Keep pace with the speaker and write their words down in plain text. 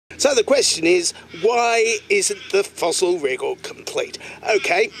So the question is, why isn't the fossil record complete?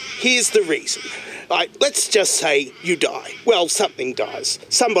 Okay, here's the reason. Let's just say you die. Well, something dies.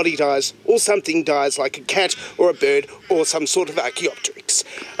 Somebody dies, or something dies, like a cat or a bird or some sort of Archaeopteryx.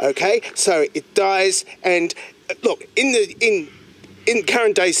 Okay, so it dies, and look, in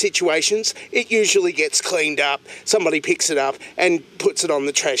current day situations, it usually gets cleaned up. Somebody picks it up and puts it on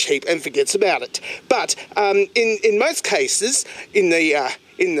the trash heap and forgets about it. But in most cases,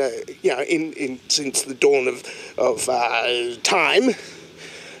 since the dawn of time,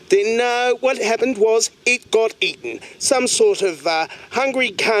 then what happened was it got eaten. Some sort of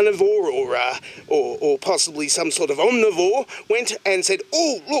hungry carnivore or possibly some sort of omnivore went and said,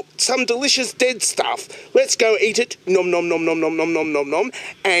 "Oh, look, some delicious dead stuff. Let's go eat it." Nom, nom, nom, nom, nom, nom, nom, nom, nom.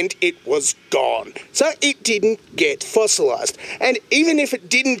 And it was gone. So it didn't get fossilised. And even if it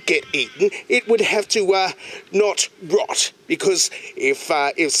didn't get eaten, it would have to not rot. Because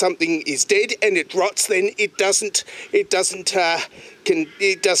if something is dead and it rots, then it doesn't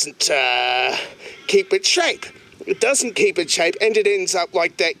keep its shape. It doesn't keep its shape, and it ends up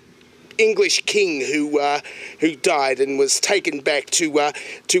like that English king who died and was taken back to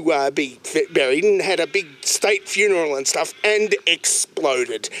be buried and had a big state funeral and stuff, and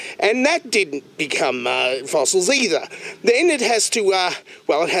exploded. And that didn't become fossils either. Then it has to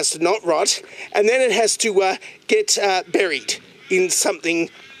it has to not rot, and then it has to get buried in something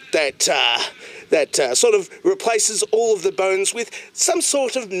that sort of replaces all of the bones with some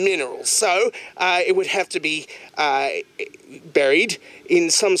sort of mineral. So it would have to be buried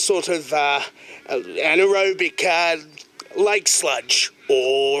in some sort of anaerobic lake sludge,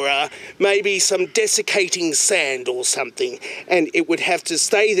 or maybe some desiccating sand or something. And it would have to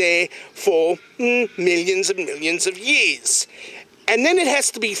stay there for millions and millions of years. And then it has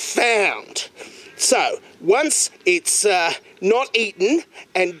to be found. So once it's not eaten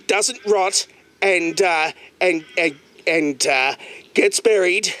and doesn't rot and gets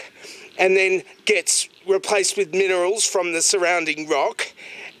buried and then gets replaced with minerals from the surrounding rock,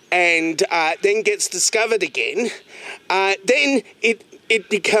 and then gets discovered again, then it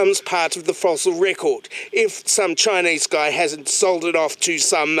becomes part of the fossil record. If some Chinese guy hasn't sold it off to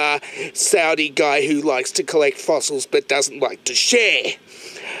some Saudi guy who likes to collect fossils but doesn't like to share.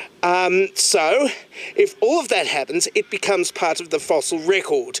 So, if all of that happens, it becomes part of the fossil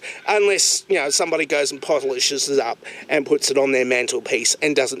record, unless, somebody goes and polishes it up and puts it on their mantelpiece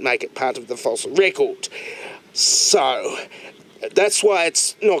and doesn't make it part of the fossil record. So, that's why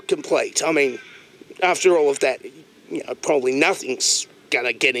it's not complete. I mean, after all of that, probably nothing's going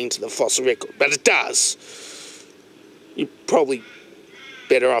to get into the fossil record, but it does. You're probably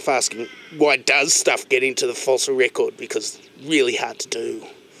better off asking, why does stuff get into the fossil record? Because it's really hard to do.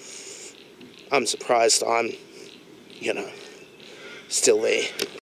 I'm surprised I'm, still there.